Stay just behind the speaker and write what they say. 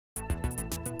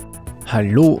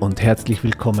Hallo und herzlich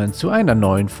willkommen zu einer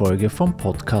neuen Folge vom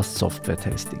Podcast Software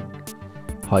Testing.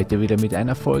 Heute wieder mit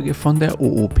einer Folge von der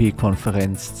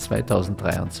OOP-Konferenz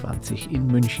 2023 in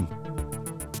München.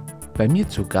 Bei mir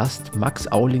zu Gast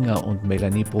Max Aulinger und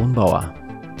Melanie Brunnbauer,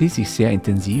 die sich sehr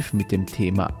intensiv mit dem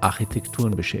Thema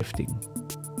Architekturen beschäftigen.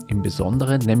 Im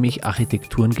Besonderen nämlich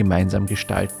Architekturen gemeinsam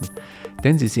gestalten,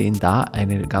 denn sie sehen da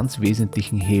einen ganz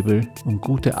wesentlichen Hebel, um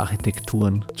gute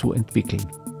Architekturen zu entwickeln.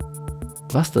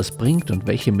 Was das bringt und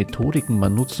welche Methodiken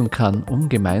man nutzen kann, um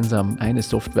gemeinsam eine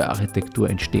Softwarearchitektur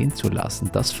entstehen zu lassen,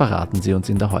 das verraten sie uns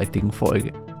in der heutigen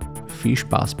Folge. Viel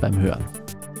Spaß beim Hören!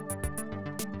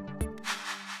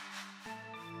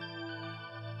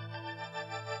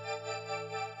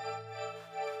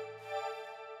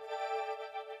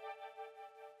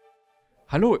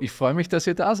 Hallo, ich freue mich, dass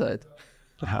ihr da seid.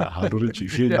 Ja, hallo Richie,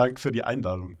 vielen Dank für die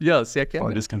Einladung. Ja, sehr gerne.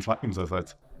 Freut ist kein Schwack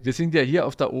unsererseits. Wir sind ja hier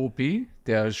auf der OOP,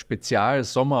 der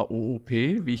Spezial-Sommer-OOP,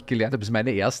 wie ich gelernt habe, ist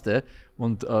meine erste.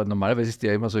 Und normalerweise ist die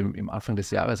ja immer so im Anfang des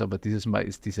Jahres, aber dieses Mal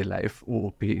ist diese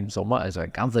Live-OOP im Sommer, also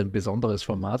ein besonderes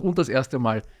Format und das erste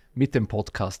Mal mit dem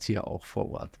Podcast hier auch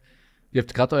vor Ort. Ihr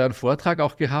habt gerade euren Vortrag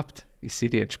auch gehabt. Ich sehe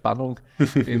die Entspannung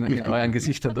in euren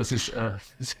Gesichtern, das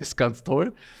ist ganz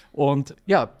toll. Und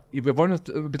ja, wir wollen uns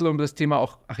ein bisschen um das Thema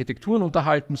auch Architekturen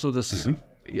unterhalten, so dass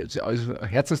also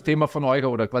Herzensthema von euch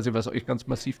oder quasi was euch ganz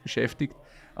massiv beschäftigt,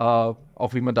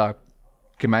 auch wie man da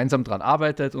gemeinsam dran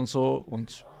arbeitet und so.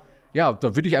 Und ja,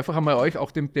 da würde ich einfach einmal euch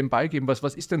auch den Ball geben.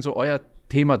 Was ist denn so euer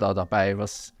Thema da dabei?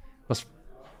 Was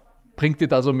bringt ihr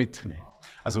da so mit?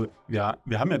 Also wir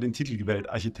haben ja den Titel gewählt,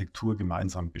 Architektur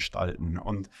gemeinsam gestalten.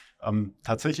 Und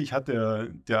tatsächlich hat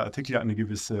der Artikel eine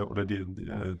gewisse, oder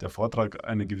der Vortrag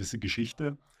eine gewisse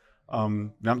Geschichte.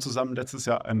 Wir haben zusammen letztes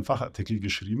Jahr einen Fachartikel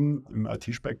geschrieben im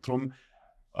IT-Spektrum.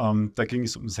 Da ging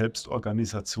es um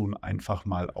Selbstorganisation einfach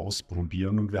mal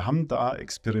ausprobieren. Und wir haben da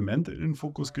Experimente in den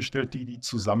Fokus gestellt, die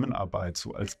Zusammenarbeit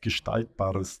so als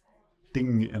gestaltbares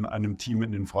Ding in einem Team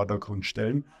in den Vordergrund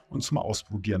stellen und zum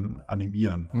Ausprobieren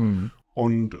animieren. Mhm.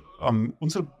 Und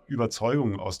unsere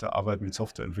Überzeugung aus der Arbeit mit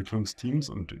Softwareentwicklungsteams,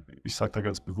 und ich sage da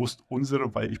ganz bewusst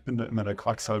unsere, weil ich bin da immer der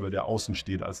Quacksalber, der außen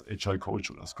steht als Agile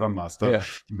Coach oder Scrum Master. Ja.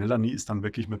 Die Melanie ist dann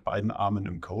wirklich mit beiden Armen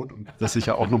im Code und das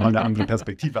sicher auch nochmal eine andere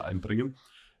Perspektive einbringen.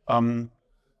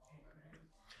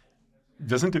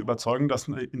 Wir sind der Überzeugung, dass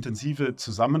eine intensive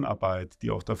Zusammenarbeit,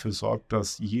 die auch dafür sorgt,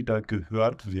 dass jeder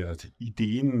gehört wird,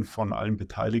 Ideen von allen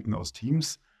Beteiligten aus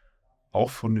Teams, auch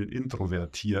von den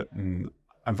Introvertierten,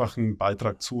 einfach einen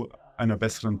Beitrag zu einer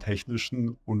besseren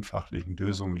technischen und fachlichen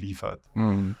Lösung liefert.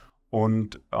 Mhm.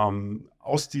 Und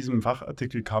aus diesem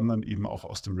Fachartikel kam dann eben auch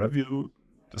aus dem Review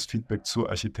das Feedback zu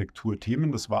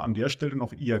Architekturthemen. Das war an der Stelle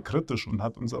noch eher kritisch und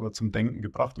hat uns aber zum Denken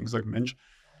gebracht und gesagt, Mensch,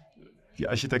 die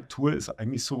Architektur ist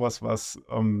eigentlich sowas, was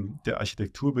der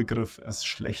Architekturbegriff als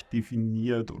schlecht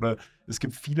definiert oder es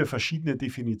gibt viele verschiedene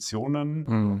Definitionen.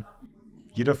 Mhm.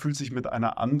 Jeder fühlt sich mit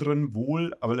einer anderen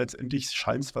wohl, aber letztendlich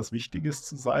scheint es was Wichtiges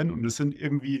zu sein. Und es sind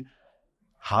irgendwie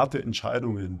harte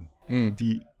Entscheidungen,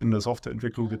 die in der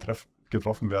Softwareentwicklung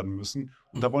getroffen werden müssen.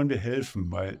 Und da wollen wir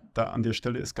helfen, weil da an der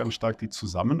Stelle ist ganz stark die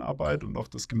Zusammenarbeit und auch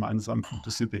das gemeinsam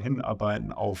fokussierte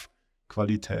Hinarbeiten auf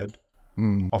Qualität,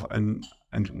 auf eine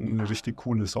richtig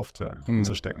coole Software,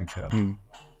 unser Steckenpferd.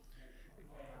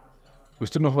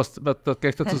 Willst du noch was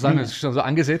gleich dazu sagen? Das ist schon so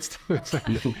angesetzt.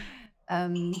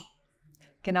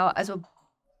 Genau, also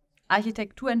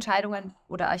Architekturentscheidungen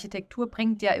oder Architektur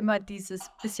bringt ja immer dieses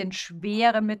bisschen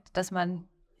Schwere mit, dass man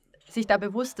sich da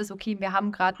bewusst ist, okay, wir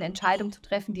haben gerade eine Entscheidung zu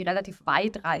treffen, die relativ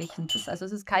weitreichend ist. Also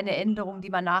es ist keine Änderung, die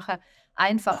man nachher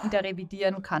einfach wieder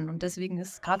revidieren kann. Und deswegen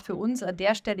ist gerade für uns an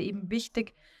der Stelle eben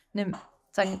wichtig,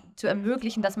 zu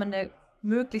ermöglichen, dass man eine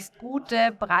möglichst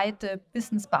gute, breite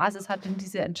Wissensbasis hat, um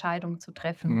diese Entscheidung zu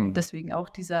treffen. Und deswegen auch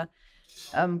dieser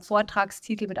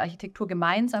Vortragstitel mit Architektur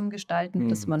gemeinsam gestalten,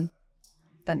 dass man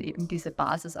dann eben diese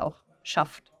Basis auch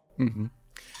schafft. Mhm.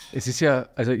 Es ist ja,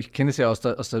 also ich kenne es ja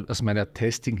aus meiner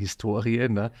Testing-Historie,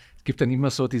 ne? Es gibt dann immer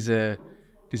so diese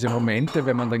Momente,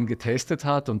 wenn man dann getestet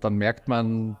hat und dann merkt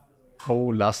man,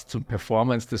 oh, Last und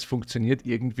Performance, das funktioniert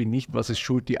irgendwie nicht, was ist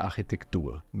schuld? Die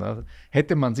Architektur. Ne?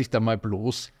 Hätte man sich da mal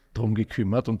bloß drum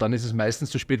gekümmert und dann ist es meistens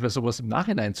zu spät, weil sowas im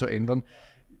Nachhinein zu ändern,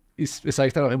 sage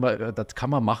ich dann auch immer, das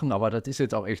kann man machen, aber das ist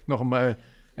jetzt auch echt noch mal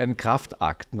ein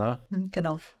Kraftakt. Ne?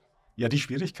 Genau. Ja, die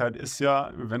Schwierigkeit ist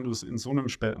ja, wenn du es in so einem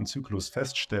späten Zyklus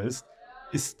feststellst,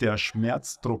 ist der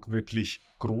Schmerzdruck wirklich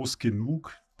groß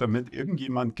genug, damit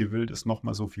irgendjemand gewillt ist,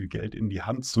 nochmal so viel Geld in die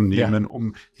Hand zu nehmen,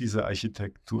 um diese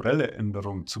architekturelle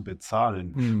Änderung zu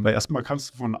bezahlen. Weil erstmal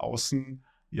kannst du von außen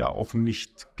ja auch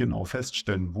nicht genau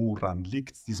feststellen, woran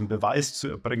liegt es, diesen Beweis zu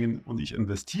erbringen und ich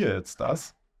investiere jetzt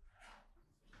das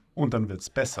und dann wird es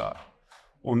besser.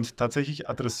 Und tatsächlich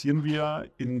adressieren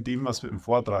wir in dem, was wir im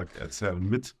Vortrag erzählen,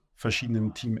 mit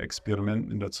verschiedenen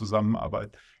Teamexperimenten in der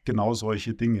Zusammenarbeit, genau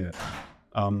solche Dinge.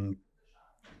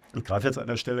 Ich greife jetzt an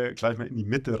der Stelle gleich mal in die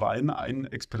Mitte rein. Ein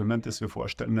Experiment, das wir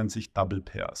vorstellen, nennt sich Double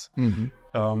Pairs.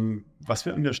 Was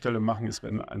wir an der Stelle machen, ist,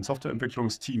 wenn ein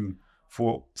Softwareentwicklungsteam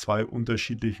vor zwei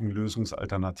unterschiedlichen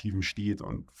Lösungsalternativen steht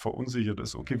und verunsichert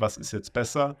ist, okay, was ist jetzt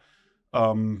besser?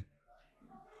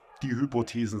 Die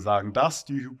Hypothesen sagen das,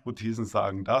 die Hypothesen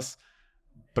sagen das.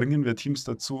 Bringen wir Teams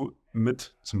dazu,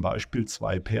 mit zum Beispiel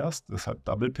zwei Pairs, deshalb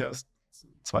Double Pairs,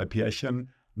 zwei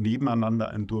Pärchen, nebeneinander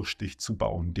einen Durchstich zu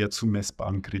bauen, der zu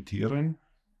messbaren Kriterien,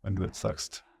 wenn du jetzt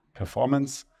sagst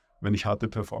Performance, wenn ich harte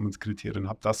Performance-Kriterien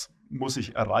habe, das muss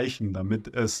ich erreichen,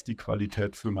 damit es die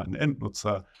Qualität für meinen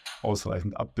Endnutzer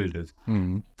ausreichend abbildet.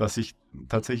 Dass ich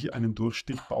tatsächlich einen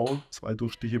Durchstich baue, zwei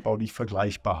Durchstiche baue, die ich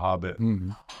vergleichbar habe.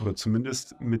 Oder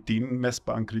zumindest mit den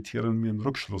messbaren Kriterien mir einen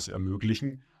Rückschluss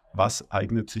ermöglichen, was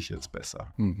eignet sich jetzt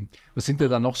besser. Was sind denn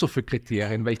da noch so für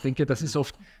Kriterien? Weil ich denke, das ist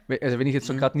oft, also wenn ich jetzt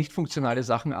so gerade nicht funktionale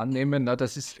Sachen annehme, na,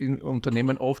 das ist in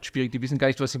Unternehmen oft schwierig, die wissen gar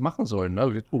nicht, was sie machen sollen.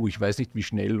 Ne? Oh, ich weiß nicht, wie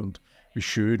schnell und wie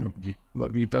schön und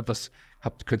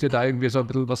könnt ihr da irgendwie so ein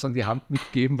bisschen was an die Hand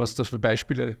mitgeben, was das für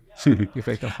Beispiele ihr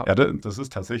vielleicht auch habt? Ja, das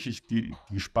ist tatsächlich die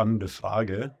spannende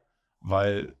Frage,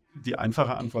 weil die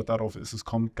einfache Antwort darauf ist, es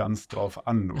kommt ganz drauf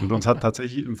an. Und uns hat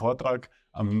tatsächlich im Vortrag,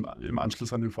 im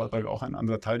Anschluss an den Vortrag auch ein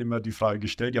anderer Teilnehmer die Frage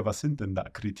gestellt, ja, was sind denn da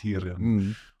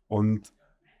Kriterien? Und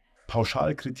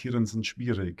Pauschalkriterien sind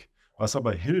schwierig. Was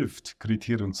aber hilft,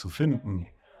 Kriterien zu finden,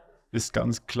 ist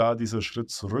ganz klar dieser Schritt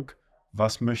zurück.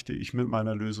 Was möchte ich mit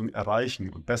meiner Lösung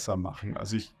erreichen und besser machen?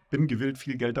 Also ich bin gewillt,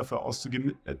 viel Geld dafür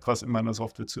auszugeben, etwas in meiner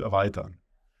Software zu erweitern.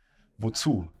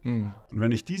 Wozu? Und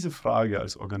wenn ich diese Frage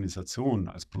als Organisation,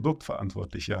 als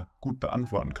Produktverantwortlicher gut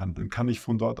beantworten kann, dann kann ich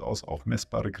von dort aus auch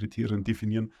messbare Kriterien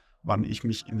definieren, wann ich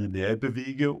mich in die Nähe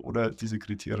bewege oder diese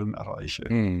Kriterien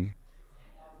erreiche.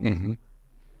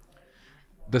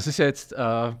 Das ist ja jetzt,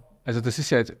 das ist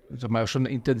ja jetzt, sag mal, schon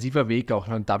ein intensiver Weg, auch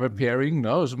ein Double Pairing,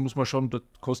 ne? Also muss man schon, das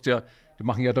kostet ja, die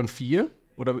machen ja dann 4,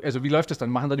 oder, also wie läuft das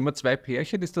dann? Machen dann immer 2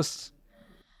 Pärchen, ist das?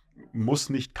 Muss,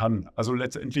 nicht, kann. Also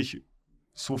letztendlich,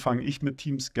 so fange ich mit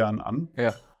Teams gern an,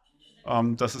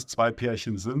 dass es 2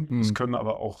 Pärchen sind. Es können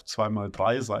aber auch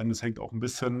 2x3 sein. Es hängt auch ein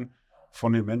bisschen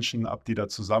von den Menschen ab, die da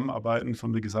zusammenarbeiten,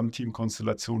 von der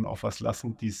Gesamtteamkonstellation, auf was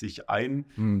lassen die sich ein.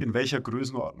 In welcher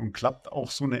Größenordnung klappt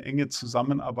auch so eine enge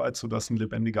Zusammenarbeit, sodass ein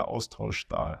lebendiger Austausch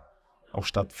da auch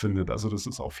stattfindet. Also das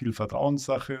ist auch viel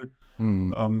Vertrauenssache.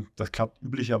 Das klappt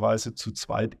üblicherweise zu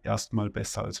zweit erstmal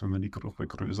besser, als wenn man die Gruppe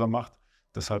größer macht.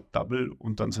 Deshalb Double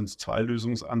und dann sind es 2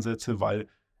 Lösungsansätze, weil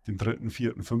den 3.,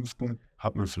 4., 5.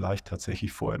 hat man vielleicht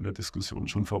tatsächlich vorher in der Diskussion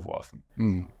schon verworfen.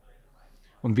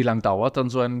 Und wie lange dauert dann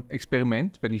so ein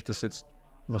Experiment, wenn ich das jetzt,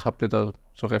 was habt ihr da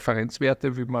so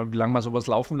Referenzwerte, wie lange man sowas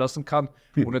laufen lassen kann,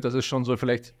 ohne dass es schon so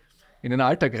vielleicht in den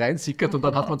Alltag reinsickert und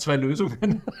dann hat man 2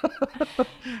 Lösungen?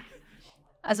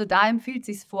 Also da empfiehlt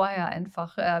es sich vorher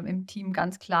einfach im Team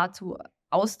ganz klar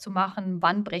auszumachen,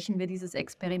 wann brechen wir dieses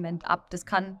Experiment ab. Das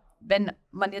kann, wenn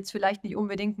man jetzt vielleicht nicht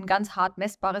unbedingt ein ganz hart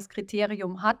messbares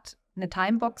Kriterium hat, eine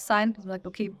Timebox sein, dass man sagt,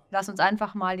 okay, lass uns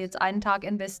einfach mal jetzt einen Tag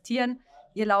investieren.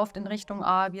 Ihr lauft in Richtung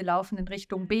A, wir laufen in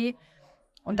Richtung B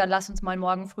und dann lass uns mal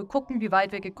morgen früh gucken, wie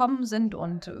weit wir gekommen sind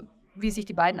und wie sich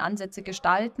die beiden Ansätze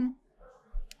gestalten.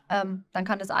 Dann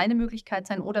kann das eine Möglichkeit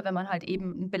sein, oder wenn man halt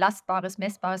eben ein belastbares,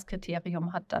 messbares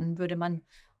Kriterium hat, dann würde man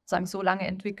sagen, so lange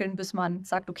entwickeln, bis man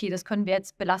sagt, okay, das können wir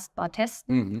jetzt belastbar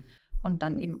testen und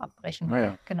dann eben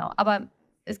abbrechen. Genau. Aber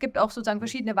es gibt auch sozusagen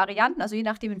verschiedene Varianten, also je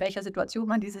nachdem, in welcher Situation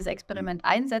man dieses Experiment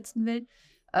einsetzen will.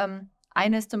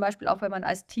 Eine ist zum Beispiel auch, wenn man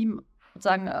als Team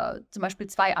sozusagen zum Beispiel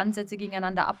 2 Ansätze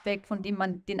gegeneinander abwägt, von denen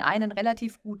man den einen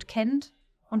relativ gut kennt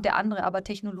und der andere aber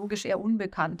technologisch eher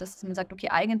unbekannt. Dass man sagt, okay,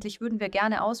 eigentlich würden wir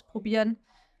gerne ausprobieren,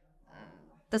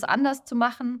 das anders zu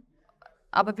machen,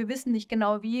 aber wir wissen nicht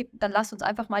genau wie, dann lasst uns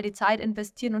einfach mal die Zeit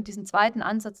investieren und diesen zweiten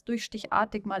Ansatz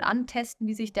durchstichartig mal antesten,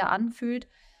 wie sich der anfühlt.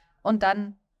 Und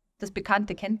dann, das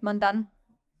Bekannte kennt man dann,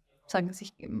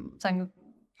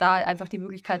 da einfach die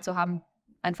Möglichkeit zu haben,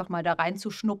 einfach mal da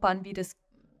reinzuschnuppern, wie das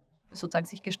sozusagen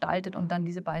sich gestaltet und dann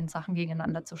diese beiden Sachen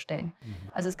gegeneinander zu stellen.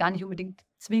 Also es ist gar nicht unbedingt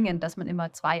zwingend, dass man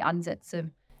immer 2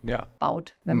 Ansätze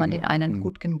baut, wenn man den einen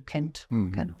gut genug kennt.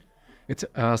 Genau. Jetzt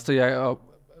hast du ja,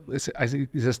 also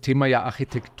dieses Thema ja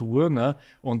Architektur, ne?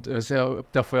 Und ich habe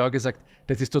ja vorher gesagt,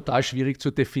 das ist total schwierig zu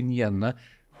definieren. Ne?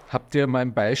 Habt ihr mal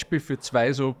ein Beispiel für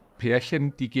 2 so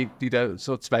Pärchen, die da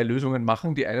so 2 Lösungen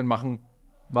machen? Die einen machen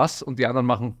was und die anderen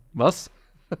machen was?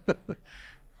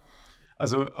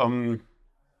 Also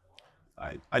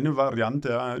Eine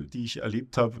Variante, die ich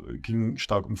erlebt habe, ging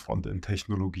stark um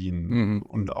Frontend-Technologien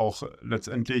und auch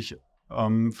letztendlich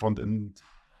Frontend,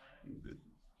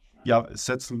 ja,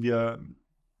 setzen wir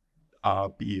A,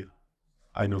 B,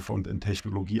 eine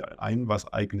Frontend-Technologie ein,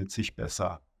 was eignet sich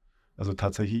besser. Also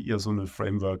tatsächlich eher so eine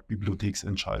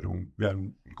Framework-Bibliotheksentscheidung wäre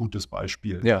ein gutes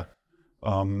Beispiel. Ja.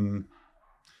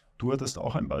 Du hattest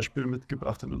auch ein Beispiel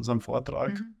mitgebracht in unserem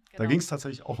Vortrag. Genau. Da ging es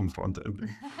tatsächlich auch um Frontend.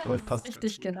 Das ist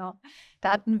richtig, genau.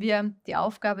 Da hatten wir die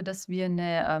Aufgabe, dass wir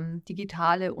eine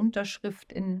digitale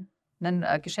Unterschrift in einen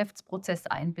Geschäftsprozess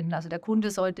einbinden. Also der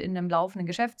Kunde sollte in einem laufenden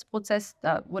Geschäftsprozess,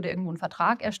 da wurde irgendwo ein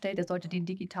Vertrag erstellt, der sollte den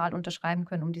digital unterschreiben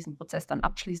können, um diesen Prozess dann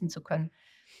abschließen zu können.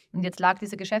 Und jetzt lag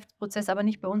dieser Geschäftsprozess aber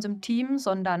nicht bei uns im Team,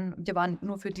 sondern wir waren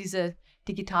nur für diese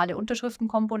digitale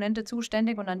Unterschriftenkomponente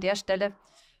zuständig. Und an der Stelle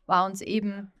war uns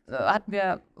eben, hatten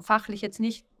wir fachlich jetzt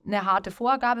nicht eine harte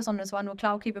Vorgabe, sondern es war nur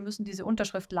klar, okay, wir müssen diese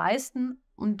Unterschrift leisten.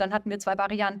 Und dann hatten wir zwei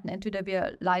Varianten. Entweder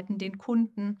wir leiten den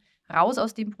Kunden raus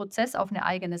aus dem Prozess auf eine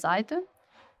eigene Seite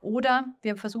oder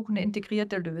wir versuchen eine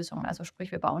integrierte Lösung. Also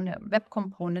sprich, wir bauen eine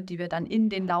Web-Component, die wir dann in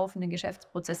den laufenden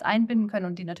Geschäftsprozess einbinden können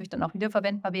und die natürlich dann auch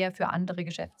wiederverwendbar wäre für andere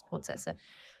Geschäftsprozesse.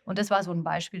 Und das war so ein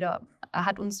Beispiel. Da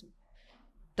hat uns,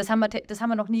 das haben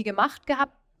wir noch nie gemacht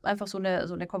gehabt, einfach so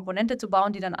eine Komponente zu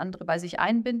bauen, die dann andere bei sich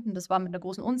einbinden. Das war mit einer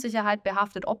großen Unsicherheit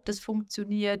behaftet, ob das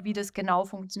funktioniert, wie das genau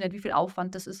funktioniert, wie viel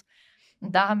Aufwand das ist.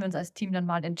 Und da haben wir uns als Team dann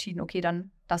mal entschieden, okay,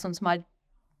 dann lass uns mal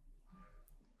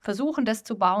versuchen, das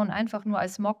zu bauen, einfach nur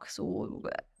als Mock. So,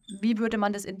 wie würde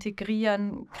man das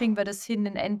integrieren? Kriegen wir das hin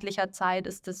in endlicher Zeit?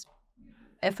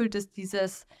 Erfüllt es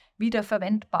dieses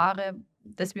Wiederverwendbare,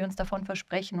 das wir uns davon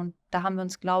versprechen? Und da haben wir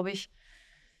uns, glaube ich,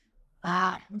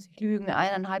 muss ich lügen,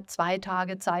 1,5, 2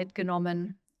 Tage Zeit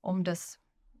genommen, um das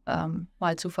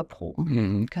mal zu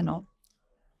verproben. Genau.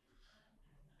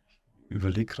 Ich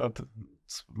überlege gerade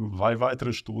 2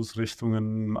 weitere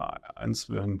Stoßrichtungen. Eins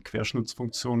wären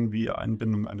Querschnittsfunktionen wie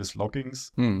Einbindung eines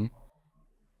Loggings,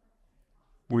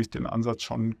 wo ich den Ansatz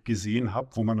schon gesehen habe,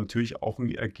 wo man natürlich auch ein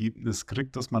Ergebnis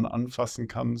kriegt, das man anfassen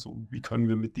kann. So, wie können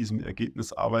wir mit diesem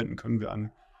Ergebnis arbeiten? Können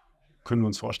wir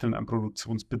uns vorstellen, einen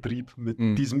Produktionsbetrieb mit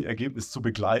diesem Ergebnis zu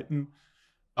begleiten?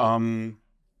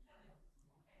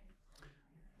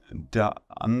 Der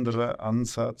andere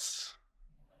Ansatz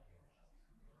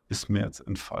ist mir jetzt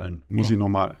entfallen. Muss ich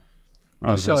nochmal.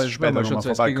 Also ja, später nochmal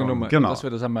vorbeikommen. Genau, dass wir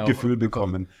das einmal Gefühl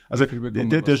bekommen. Also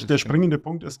der springende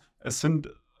Punkt ist,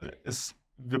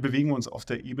 wir bewegen uns auf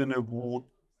der Ebene,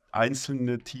 wo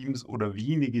einzelne Teams oder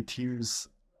wenige Teams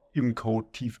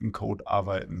tief im Code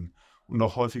arbeiten und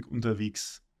auch häufig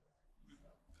unterwegs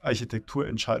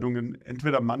Architekturentscheidungen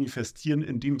entweder manifestieren,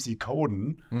 indem sie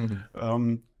coden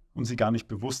und sie gar nicht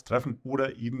bewusst treffen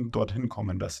oder eben dorthin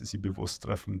kommen, dass sie bewusst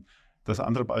treffen. Das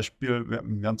andere Beispiel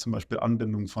wären zum Beispiel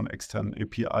Anbindung von externen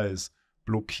APIs,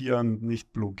 blockieren,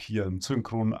 nicht blockieren,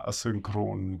 synchron,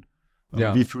 asynchron.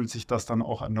 Ja. Wie fühlt sich das dann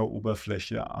auch an der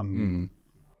Oberfläche an?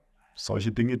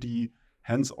 Solche Dinge, die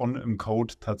hands-on im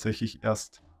Code tatsächlich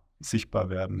erst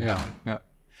sichtbar werden. Ja.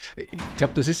 Ich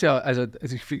glaube, das ist ja, also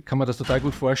ich kann mir das total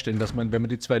gut vorstellen, dass man, wenn man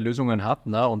die 2 Lösungen hat,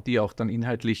 und die auch dann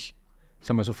inhaltlich,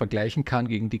 sagen wir so, vergleichen kann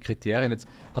gegen die Kriterien, jetzt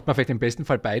hat man vielleicht im besten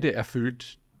Fall beide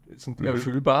erfüllt, sind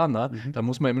erfüllbar, da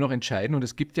muss man immer noch entscheiden und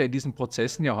es gibt ja in diesen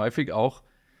Prozessen ja häufig auch,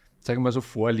 sagen wir mal so,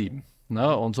 Vorlieben.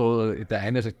 Und so der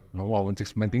eine sagt, wow, und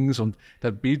das ist mein Ding ist und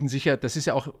da bilden sich ja, das ist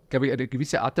ja auch, glaube ich, eine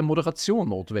gewisse Art der Moderation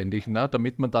notwendig,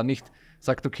 damit man da nicht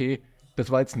sagt, okay, das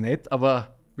war jetzt nett,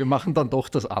 aber wir machen dann doch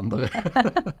das andere.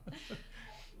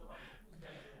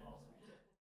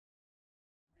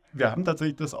 Wir haben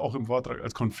tatsächlich das auch im Vortrag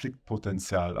als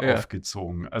Konfliktpotenzial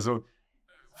aufgezogen. Also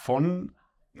von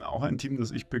auch ein Team,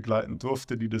 das ich begleiten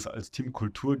durfte, die das als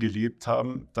Teamkultur gelebt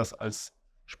haben, das als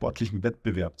sportlichen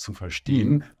Wettbewerb zu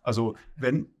verstehen. Also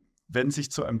wenn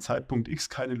sich zu einem Zeitpunkt X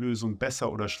keine Lösung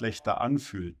besser oder schlechter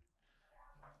anfühlt,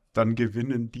 dann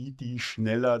gewinnen die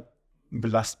schneller ein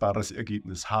belastbares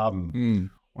Ergebnis haben.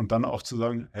 Und dann auch zu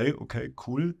sagen, hey, okay,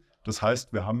 cool, das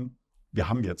heißt, wir haben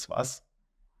jetzt was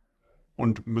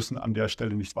und müssen an der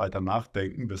Stelle nicht weiter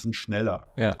nachdenken, wir sind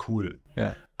schneller, cool.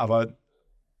 Ja. Aber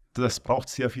das braucht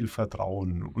sehr viel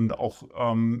Vertrauen und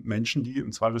auch Menschen, die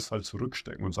im Zweifelsfall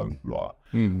zurückstecken und sagen,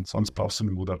 sonst brauchst du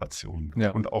eine Moderation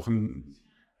und auch eine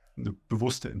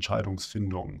bewusste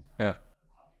Entscheidungsfindung. Ja.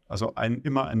 Also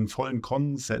immer einen vollen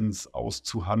Konsens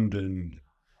auszuhandeln,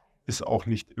 ist auch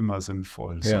nicht immer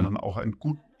sinnvoll, sondern auch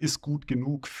ist gut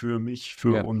genug für mich,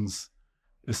 für uns,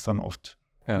 ist dann oft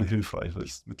ein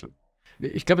hilfreiches Mittel.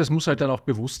 Ich glaube, es muss halt dann auch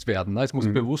bewusst werden. Es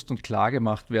muss bewusst und klar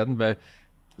gemacht werden, weil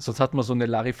Sonst hat man so eine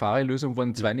Larifari-Lösung,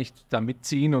 wo zwei nicht da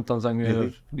mitziehen und dann sagen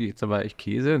wir, jetzt aber echt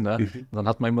Käse. Ne? Und dann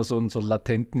hat man immer so einen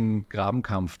latenten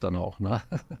Grabenkampf dann auch. Ne?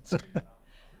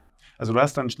 Also du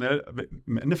hast dann schnell,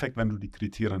 im Endeffekt, wenn du die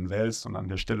Kriterien wählst und an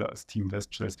der Stelle als Team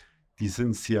feststellst, die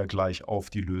sind sehr gleich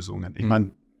auf die Lösungen. Ich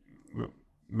meine,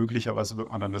 möglicherweise wird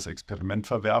man dann das Experiment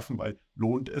verwerfen, weil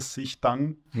lohnt es sich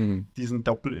dann, diesen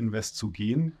Doppelinvest zu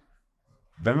gehen?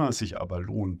 Wenn man sich aber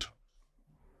lohnt,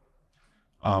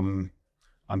 an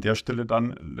der Stelle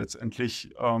dann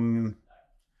letztendlich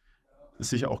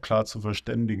sich auch klar zu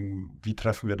verständigen, wie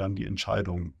treffen wir dann die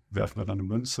Entscheidung? Werfen wir dann eine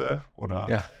Münze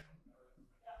oder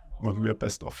machen wir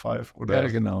Best of Five? Oder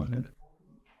genau.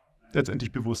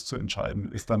 letztendlich bewusst zu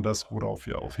entscheiden, ist dann das, worauf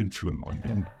wir auch hinführen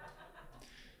wollen.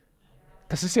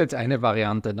 Das ist jetzt eine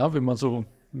Variante, ne? Wenn man so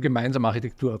gemeinsam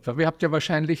Architektur hat. Aber ihr habt ja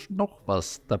wahrscheinlich noch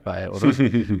was dabei, oder?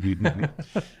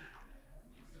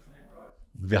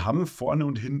 Wir haben vorne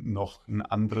und hinten noch ein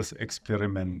anderes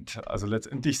Experiment. Also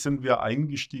letztendlich sind wir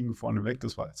eingestiegen vorneweg,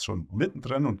 das war jetzt schon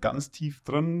mittendrin und ganz tief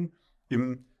drin,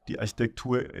 die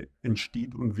Architektur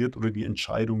entsteht und wird oder die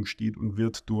Entscheidung steht und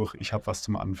wird durch, ich habe was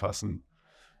zum Anfassen.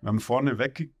 Wir haben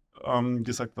vorneweg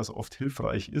gesagt, was oft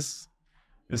hilfreich ist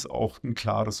auch ein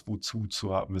klares Wozu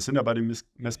zu haben. Wir sind ja bei den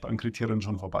messbaren Kriterien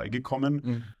schon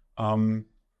vorbeigekommen.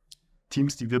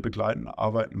 Teams, die wir begleiten,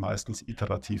 arbeiten meistens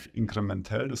iterativ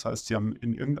inkrementell. Das heißt, sie haben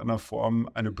in irgendeiner Form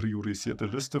eine priorisierte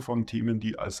Liste von Themen,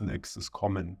 die als nächstes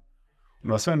kommen. Und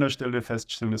was wir an der Stelle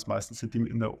feststellen, ist, meistens sind die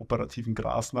in der operativen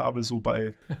Grasnarbe so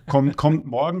bei, kommt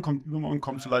morgen, kommt übermorgen,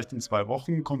 kommt vielleicht in 2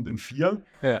 Wochen, kommt in 4.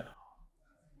 Ja.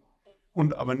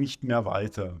 Und aber nicht mehr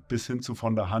weiter, bis hin zu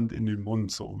von der Hand in den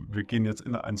Mund. So, wir gehen jetzt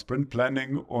in ein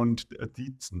Sprint-Planning und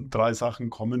die 3 Sachen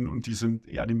kommen und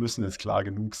die müssen jetzt klar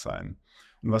genug sein.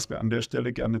 Und was wir an der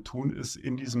Stelle gerne tun, ist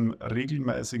in diesem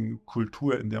regelmäßigen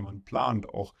Kultur, in der man plant,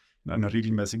 auch in einer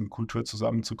regelmäßigen Kultur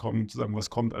zusammenzukommen, zu sagen,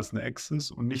 was kommt als nächstes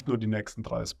und nicht nur die nächsten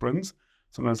 3 Sprints,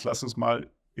 sondern jetzt lass uns mal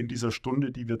in dieser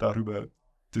Stunde, die wir darüber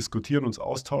diskutieren, uns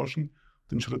austauschen,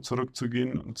 den Schritt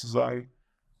zurückzugehen und zu sagen,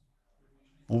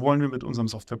 wo wollen wir mit unserem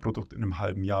Softwareprodukt in einem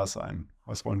halben Jahr sein?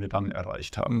 Was wollen wir dann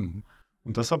erreicht haben?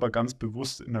 Und das aber ganz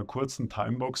bewusst in einer kurzen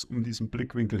Timebox, um diesen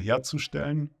Blickwinkel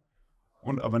herzustellen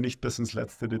und aber nicht bis ins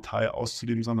letzte Detail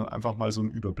auszuleben, sondern einfach mal so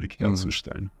einen Überblick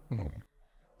herzustellen.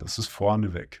 Das ist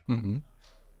vorneweg.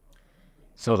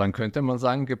 So, dann könnte man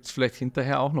sagen, gibt es vielleicht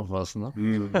hinterher auch noch was, ne?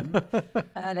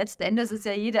 Letzten Endes ist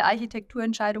ja jede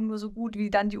Architekturentscheidung nur so gut, wie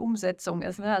dann die Umsetzung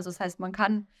ist. Ne? Also das heißt, man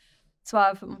kann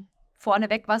zwar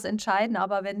vorneweg was entscheiden,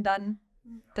 aber wenn dann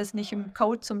das nicht im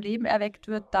Code zum Leben erweckt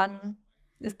wird, dann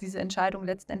ist diese Entscheidung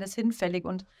letzten Endes hinfällig.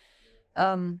 Und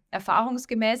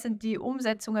erfahrungsgemäß sind die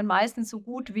Umsetzungen meistens so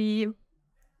gut wie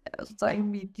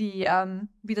sozusagen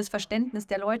wie das Verständnis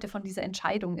der Leute von dieser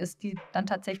Entscheidung ist, die dann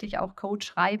tatsächlich auch Code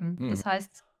schreiben. Das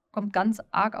heißt, es kommt ganz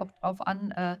arg auch darauf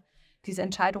an, diese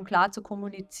Entscheidung klar zu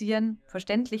kommunizieren,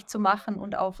 verständlich zu machen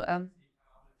und auch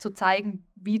zu zeigen,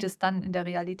 wie das dann in der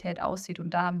Realität aussieht.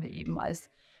 Und da haben wir eben als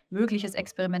mögliches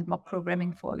Experiment Mob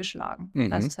Programming vorgeschlagen.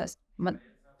 Also das heißt,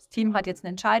 das Team hat jetzt eine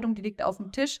Entscheidung, die liegt auf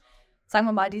dem Tisch. Sagen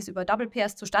wir mal, die ist über Double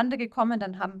Pairs zustande gekommen,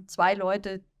 dann haben 2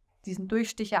 Leute diesen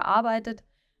Durchstich erarbeitet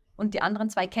und die anderen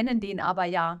 2 kennen den aber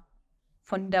ja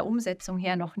von der Umsetzung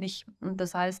her noch nicht. Und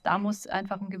das heißt, da muss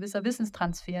einfach ein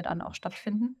gewisserWissenstransfer dann auch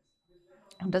stattfinden.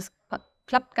 Und das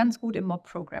klappt ganz gut im Mob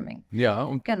Programming. Ja,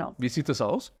 und wie sieht das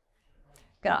aus?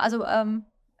 Genau, also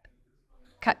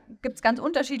gibt es ganz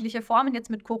unterschiedliche Formen.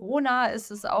 Jetzt mit Corona ist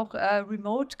es auch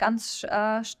remote ganz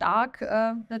stark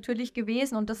natürlich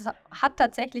gewesen. Und das hat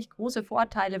tatsächlich große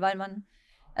Vorteile, weil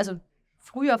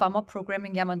früher war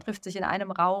Mob-Programming, ja, man trifft sich in einem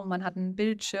Raum, man hat einen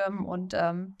Bildschirm und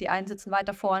die einen sitzen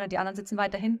weiter vorne, die anderen sitzen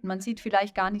weiter hinten. Man sieht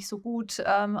vielleicht gar nicht so gut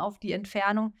auf die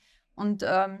Entfernung. Und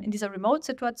in dieser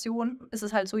Remote-Situation ist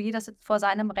es halt so, jeder sitzt vor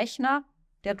seinem Rechner,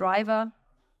 der Driver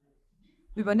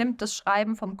übernimmt das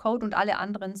Schreiben vom Code und alle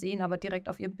anderen sehen aber direkt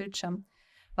auf ihrem Bildschirm,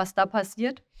 was da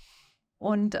passiert.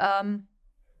 Und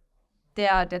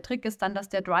der Trick ist dann, dass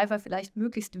der Driver vielleicht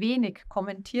möglichst wenig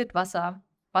kommentiert, was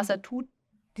er tut,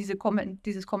 dieses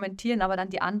Kommentieren, aber dann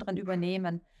die anderen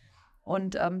übernehmen.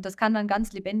 Und das kann dann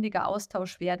ganz lebendiger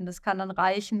Austausch werden. Das kann dann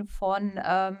reichen von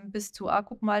bis zu,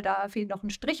 guck mal, da fehlt noch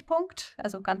ein Strichpunkt,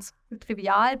 also ganz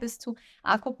trivial, bis zu,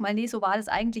 guck mal, nee, so war das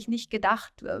eigentlich nicht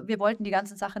gedacht. Wir wollten die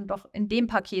ganzen Sachen doch in dem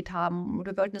Paket haben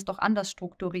oder wir wollten es doch anders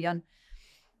strukturieren.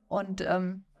 Und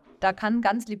da kann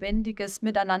ganz lebendiges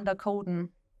Miteinander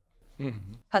coden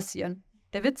passieren.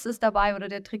 Der Witz ist dabei oder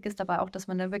der Trick ist dabei auch, dass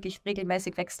man dann wirklich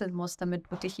regelmäßig wechseln muss,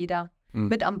 damit wirklich jeder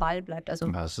mit am Ball bleibt. Also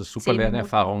das ist super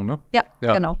Lernerfahrung, ne? Ja,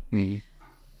 genau.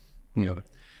 Ja.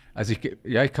 Also ich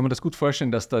kann mir das gut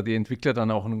vorstellen, dass da die Entwickler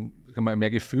dann auch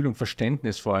mehr Gefühl und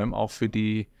Verständnis vor allem auch für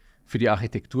die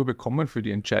Architektur bekommen, für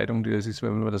die Entscheidung, die das ist,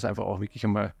 wenn man das einfach auch wirklich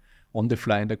einmal on the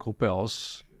fly in der Gruppe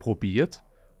ausprobiert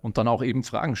und dann auch eben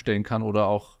Fragen stellen kann oder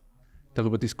auch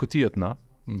darüber diskutiert. Ne?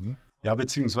 Mhm. Ja,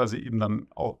 beziehungsweise eben dann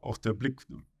auch der Blick,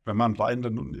 wenn man rein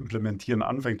und implementieren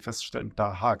anfängt, feststellen,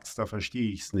 da hakt's, da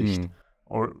verstehe ich es nicht.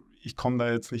 Oder ich komme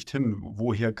da jetzt nicht hin.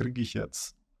 Woher kriege ich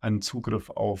jetzt einen Zugriff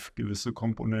auf gewisse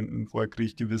Komponenten? Woher kriege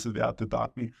ich gewisse Werte,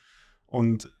 Daten?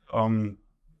 Und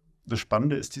das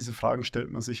Spannende ist, diese Fragen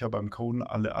stellt man sich ja beim Coden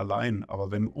alle allein.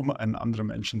 Aber wenn um einen anderen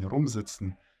Menschen herum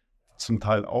sitzen, zum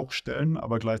Teil auch stellen,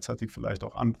 aber gleichzeitig vielleicht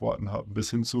auch Antworten haben, bis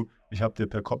hin zu, ich habe dir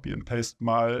per Copy and Paste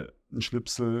mal einen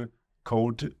Schnipsel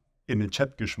Code in den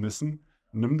Chat geschmissen,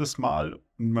 nimm das mal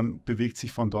und man bewegt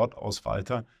sich von dort aus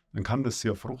weiter, dann kann das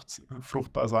sehr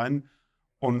fruchtbar sein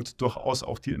und durchaus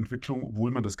auch die Entwicklung,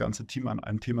 obwohl man das ganze Team an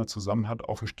einem Thema zusammen hat,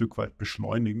 auch ein Stück weit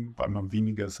beschleunigen, weil man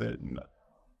weniger selten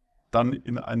dann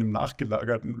in einem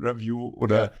nachgelagerten Review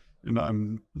oder in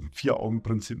einem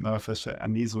 4-Augen-Prinzip nachher feststellt,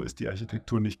 nee, so ist die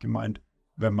Architektur nicht gemeint,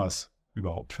 wenn man es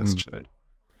überhaupt feststellt.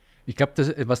 Ich glaube,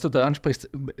 was du da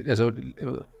ansprichst,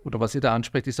 oder was ihr da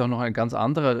anspricht, ist auch noch ein ganz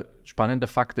anderer spannender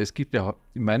Faktor. Es gibt ja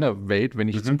in meiner Welt, wenn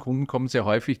ich zum Kunden komme, sehr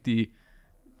häufig die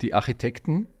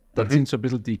Architekten. Das sind so ein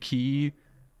bisschen die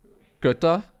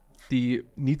Key-Götter, die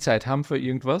nie Zeit haben für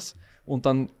irgendwas und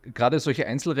dann gerade solche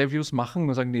Einzelreviews machen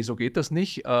und sagen, nee, so geht das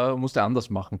nicht, musst du anders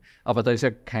machen. Aber da ist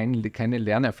ja keine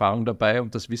Lernerfahrung dabei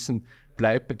und das Wissen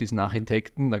bleibt bei diesen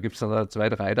Architekten. Da gibt es dann 2,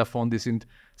 3 davon, die sind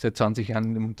seit 20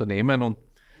 Jahren im Unternehmen und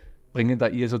bringen da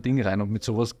eher so Dinge rein. Und mit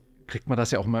sowas kriegt man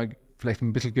das ja auch mal vielleicht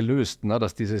ein bisschen gelöst, ne?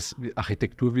 Dass dieses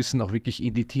Architekturwissen auch wirklich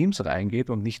in die Teams reingeht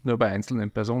und nicht nur bei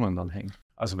einzelnen Personen dann hängt.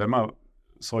 Also wenn man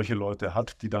solche Leute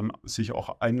hat, die dann sich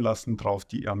auch einlassen, drauf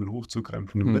die Ärmel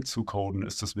hochzukrempeln und mitzucoden,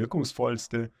 ist das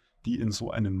Wirkungsvollste, die in so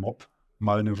einen Mob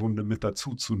mal eine Runde mit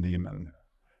dazu zu nehmen.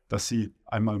 Dass sie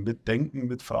einmal mitdenken,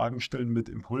 mit Fragen stellen, mit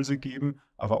Impulse geben,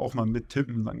 aber auch mal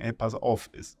mittippen und sagen, hey, pass auf,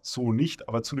 ist so nicht,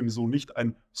 aber zu dem so nicht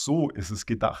ein so ist es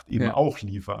gedacht, eben auch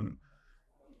liefern.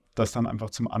 Das dann einfach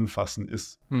zum Anfassen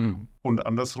ist. Und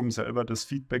andersrum selber das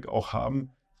Feedback auch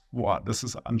haben, boah, das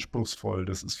ist anspruchsvoll,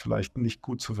 das ist vielleicht nicht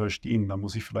gut zu verstehen, da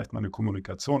muss ich vielleicht meine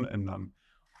Kommunikation ändern.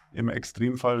 Im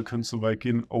Extremfall könnte es so weit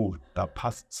gehen, oh, da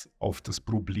passt es auf das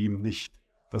Problem nicht,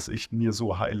 das ich mir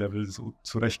so High-Level so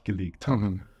zurechtgelegt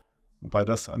habe. Wobei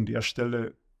das an der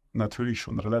Stelle natürlich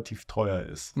schon relativ teuer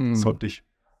ist. Sollte ich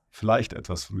vielleicht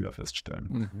etwas früher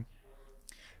feststellen.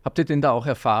 Habt ihr denn da auch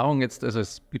Erfahrung jetzt, also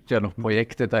es gibt ja noch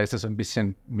Projekte, da ist es ein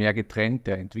bisschen mehr getrennt,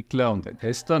 der Entwickler und der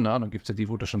Tester, ne? Dann gibt es ja die,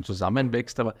 wo das schon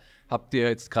zusammenwächst, aber habt ihr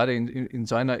jetzt gerade in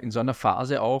so einer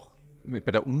Phase auch bei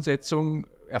der Umsetzung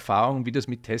Erfahrung, wie das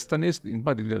mit Testern ist?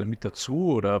 Immer die da mit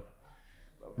dazu oder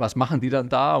was machen die dann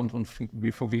da und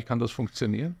wie kann das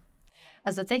funktionieren?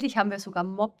 Also tatsächlich haben wir sogar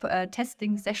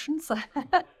Mob-Testing-Sessions.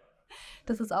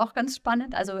 Das ist auch ganz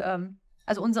spannend. Also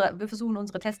wir versuchen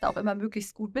unsere Tester auch immer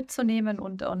möglichst gut mitzunehmen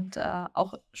und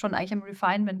auch schon eigentlich im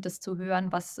Refinement das zu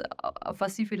hören, auf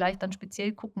was sie vielleicht dann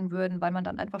speziell gucken würden, weil man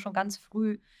dann einfach schon ganz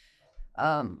früh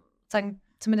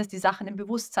zumindest die Sachen im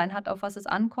Bewusstsein hat, auf was es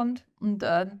ankommt. Und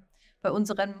bei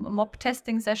unseren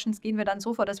Mob-Testing-Sessions gehen wir dann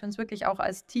so vor, dass wir uns wirklich auch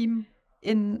als Team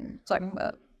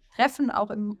treffen, auch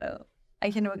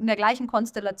eigentlich in der gleichen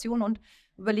Konstellation und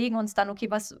überlegen uns dann, okay,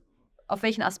 auf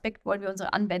welchen Aspekt wollen wir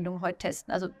unsere Anwendung heute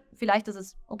testen? Also vielleicht ist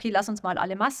es, okay, lass uns mal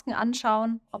alle Masken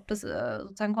anschauen, ob das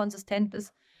sozusagen konsistent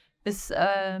ist, bis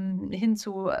hin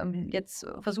zu, jetzt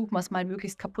versuchen wir es mal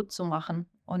möglichst kaputt zu machen.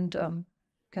 Und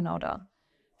genau da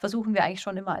versuchen wir eigentlich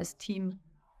schon immer als Team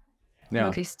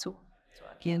möglichst zu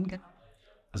agieren. Genau.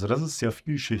 Also das ist sehr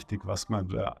vielschichtig, was man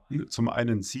da zum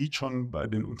einen sieht schon bei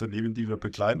den Unternehmen, die wir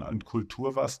begleiten, an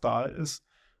Kultur, was da ist.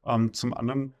 Zum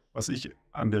anderen, was ich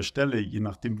an der Stelle, je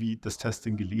nachdem, wie das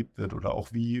Testing gelebt wird oder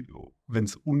auch wie, wenn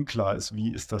es unklar ist,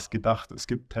 wie ist das gedacht. Es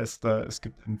gibt Tester, es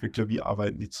gibt Entwickler, wie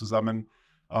arbeiten die zusammen,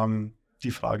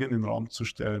 die Frage in den Raum zu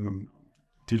stellen und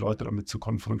die Leute damit zu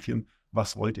konfrontieren,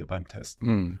 was wollt ihr beim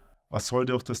Testen? Was soll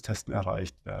durch das Testen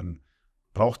erreicht werden?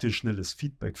 Braucht ihr schnelles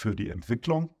Feedback für die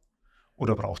Entwicklung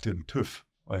oder braucht ihr einen TÜV,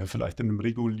 weil ihr vielleicht in einem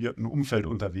regulierten Umfeld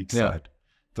unterwegs seid?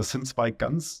 Das sind 2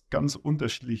 ganz, ganz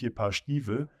unterschiedliche Paar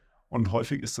Stiefel und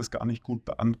häufig ist das gar nicht gut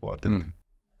beantwortet.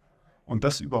 Und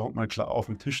das überhaupt mal klar auf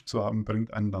dem Tisch zu haben,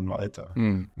 bringt einen dann weiter.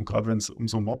 Und gerade wenn es um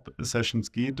so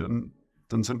Mob-Sessions geht, dann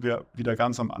sind wir wieder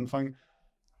ganz am Anfang.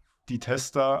 Die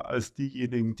Tester als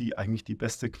diejenigen, die eigentlich die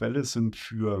beste Quelle sind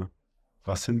für,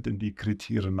 was sind denn die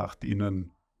Kriterien, nach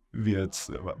denen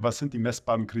was sind die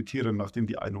messbaren Kriterien, nach denen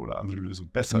die eine oder andere Lösung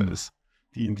besser ist,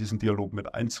 die in diesen Dialog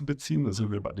mit einzubeziehen. Da sind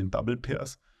wir bei den Double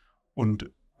Pairs. Und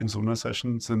in so einer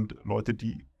Session sind Leute,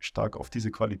 die stark auf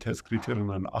diese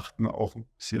Qualitätskriterien achten, auch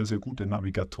sehr, sehr gute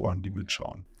Navigatoren, die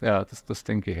mitschauen. Ja, das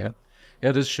denke ich, ja.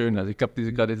 Ja, das ist schön. Also ich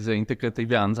glaube, gerade dieser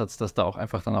integrative Ansatz, dass da auch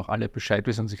einfach dann auch alle Bescheid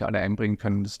wissen und sich alle einbringen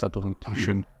können, das ist dadurch natürlich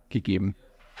schön gegeben.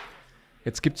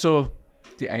 Jetzt gibt es so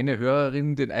die eine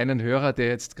Hörerin, den einen Hörer, der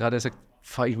jetzt gerade sagt,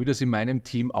 ich will das in meinem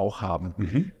Team auch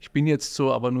haben. Ich bin jetzt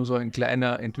so aber nur so ein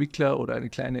kleiner Entwickler oder eine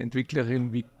kleine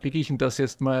Entwicklerin. Wie kriege ich denn das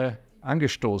jetzt mal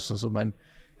angestoßen? Also mein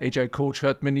Agile Coach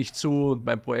hört mir nicht zu und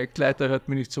mein Projektleiter hört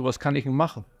mir nicht zu. Was kann ich denn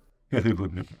machen?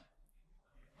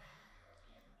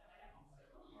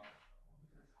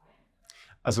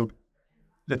 Also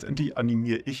letztendlich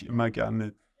animiere ich immer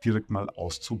gerne, direkt mal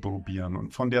auszuprobieren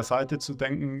und von der Seite zu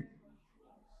denken,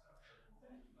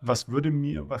 was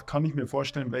kann ich mir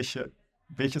vorstellen,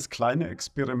 welches kleine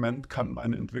Experiment kann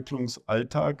mein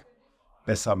Entwicklungsalltag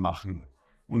besser machen?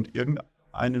 Und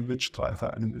irgendeinen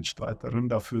Mitstreiter, eine Mitstreiterin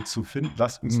dafür zu finden,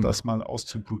 lasst uns das mal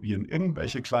auszuprobieren.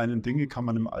 Irgendwelche kleinen Dinge kann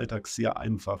man im Alltag sehr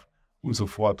einfach und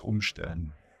sofort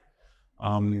umstellen.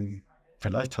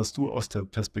 Vielleicht hast du aus der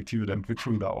Perspektive der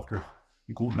Entwicklung da auch einen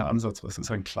guten Ansatz. Was ist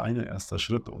ein kleiner erster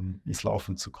Schritt, um ins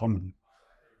Laufen zu kommen?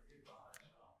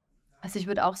 Also ich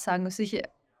würde auch sagen,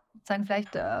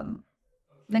 vielleicht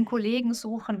einen Kollegen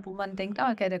suchen, wo man denkt,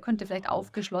 okay, der könnte vielleicht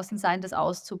aufgeschlossen sein, das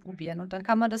auszuprobieren. Und dann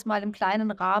kann man das mal im kleinen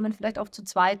Rahmen, vielleicht auch zu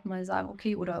zweit mal sagen,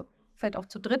 okay, oder vielleicht auch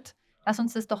zu dritt, lass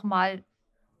uns das doch mal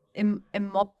im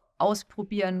Mob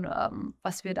ausprobieren,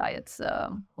 was wir da jetzt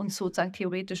uns sozusagen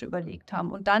theoretisch überlegt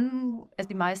haben. Und dann, also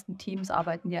die meisten Teams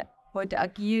arbeiten ja heute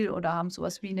agil oder haben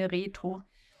sowas wie eine Retro.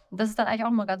 Und das ist dann eigentlich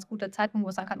auch mal ein ganz guter Zeitpunkt, wo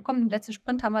man sagen kann, komm, im letzten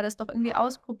Sprint haben wir das doch irgendwie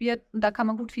ausprobiert und da kann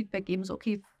man gut Feedback geben, so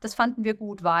okay, das fanden wir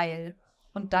gut, weil.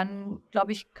 Und dann,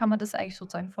 glaube ich, kann man das eigentlich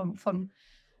sozusagen von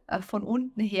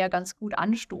unten her ganz gut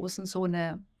anstoßen, so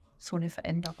eine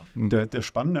Veränderung. Der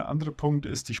spannende andere Punkt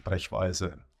ist die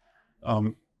Sprechweise.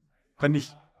 Und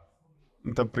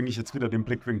da bringe ich jetzt wieder den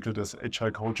Blickwinkel des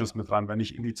Agile Coaches mit rein, wenn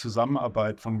ich in die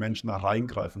Zusammenarbeit von Menschen da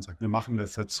reingreife und sage, wir machen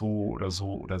das jetzt so oder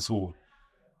so oder so,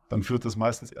 dann führt das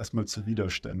meistens erstmal zu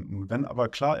Widerständen. Wenn aber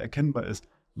klar erkennbar ist,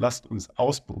 lasst uns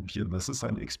ausprobieren, das ist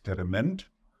ein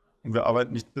Experiment und wir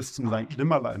arbeiten nicht bis zum St.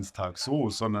 Nimmerleinstag so,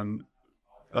 sondern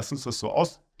lasst uns das so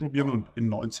ausprobieren und in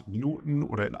 90 Minuten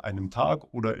oder in einem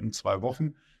Tag oder in 2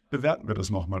 Wochen bewerten wir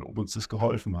das nochmal, ob uns das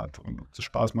geholfen hat und ob es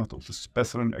Spaß macht, ob es zu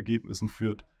besseren Ergebnissen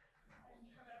führt.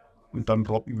 Und dann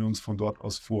robben wir uns von dort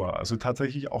aus vor. Also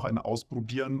tatsächlich auch ein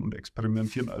Ausprobieren und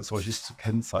Experimentieren als solches zu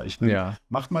kennzeichnen,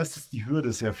 macht meistens die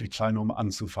Hürde sehr viel kleiner, um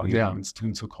anzufangen, um ins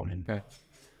Tun zu kommen. Okay.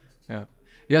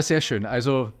 Ja, sehr schön.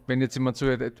 Also wenn jetzt jemand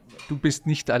zuhört, du bist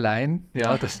nicht allein.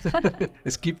 Ja,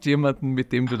 es gibt jemanden,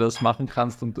 mit dem du das machen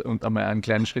kannst und einmal einen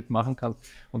kleinen Schritt machen kannst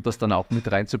und das dann auch mit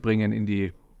reinzubringen in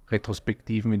die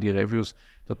Retrospektiven, in die Reviews,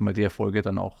 dort mal die Erfolge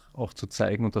dann auch zu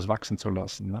zeigen und das wachsen zu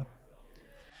lassen. Ne?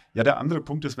 Ja, der andere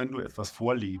Punkt ist, wenn du etwas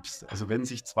vorlebst, also wenn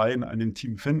sich 2 in einem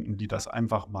Team finden, die das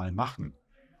einfach mal machen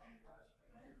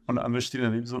und andere stehen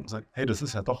daneben so und sagen, hey, das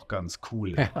ist ja doch ganz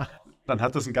cool, dann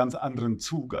hat das einen ganz anderen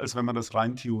Zug, als wenn man das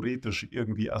rein theoretisch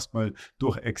irgendwie erstmal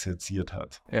durchexerziert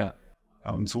hat. Ja,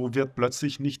 und so wird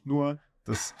plötzlich nicht nur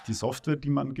die Software, die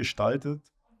man gestaltet,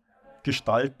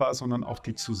 gestaltbar, sondern auch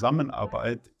die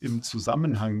Zusammenarbeit im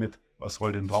Zusammenhang mit, was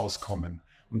soll denn rauskommen?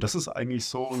 Und das ist eigentlich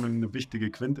so eine wichtige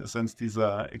Quintessenz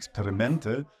dieser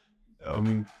Experimente,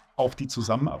 auch die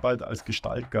Zusammenarbeit als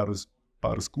gestaltbares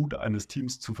Gut eines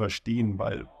Teams zu verstehen,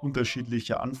 weil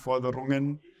unterschiedliche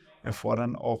Anforderungen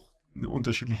erfordern auch eine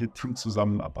unterschiedliche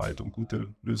Teamzusammenarbeit, um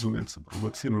gute Lösungen zu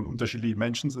produzieren. Und unterschiedliche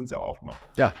Menschen sind es ja auch noch.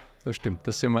 Ja, das stimmt.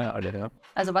 Das sehen wir ja alle. Ja.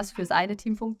 Also was für das eine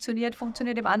Team funktioniert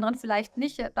dem anderen vielleicht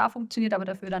nicht. Da funktioniert aber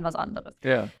dafür dann was anderes.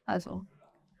 Ja. Also.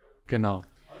 Genau.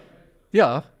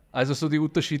 Ja, also so die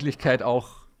Unterschiedlichkeit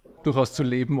auch durchaus zu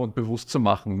leben und bewusst zu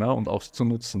machen, ne? Und auch zu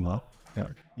nutzen. Ne?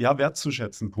 Ja,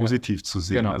 wertzuschätzen, positiv zu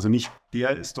sehen. Genau. Also nicht,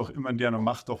 der ist doch immer der und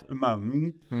macht doch immer,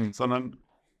 sondern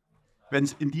wenn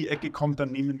es in die Ecke kommt,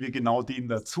 dann nehmen wir genau den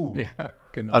dazu. Ja,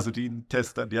 genau. Also den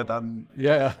Tester, der dann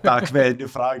da quälende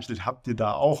Fragen stellt, habt ihr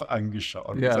da auch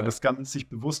angeschaut? Ja. Also das Ganze sich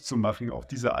bewusst zu machen, auch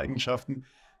diese Eigenschaften,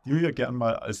 die wir gerne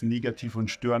mal als negativ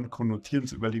und störend konnotieren,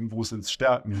 zu überlegen, wo sind es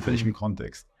Stärken, in welchem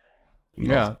Kontext.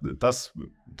 Ja.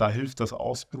 Da hilft das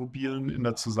Ausprobieren in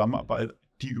der Zusammenarbeit,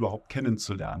 die überhaupt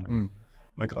kennenzulernen.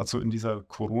 Weil gerade so in dieser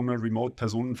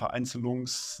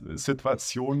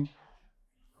Corona-Remote-Personenvereinzelungssituation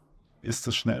ist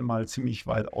das schnell mal ziemlich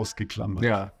weit ausgeklammert.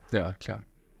 Ja, klar.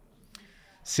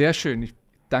 Sehr schön. Ich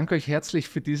danke euch herzlich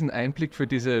für diesen Einblick, für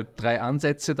diese 3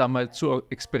 Ansätze, da mal zu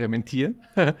experimentieren,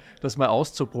 das mal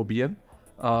auszuprobieren.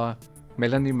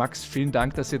 Melanie, Max, vielen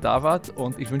Dank, dass ihr da wart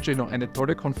und ich wünsche euch noch eine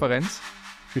tolle Konferenz.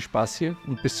 Viel Spaß hier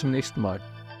und bis zum nächsten Mal.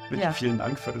 Wirklich vielen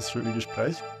Dank für das schöne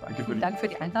Gespräch. Vielen Dank für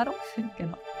die Einladung.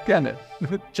 Genau. Gerne.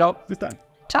 Ciao. Bis dann.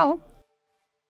 Ciao.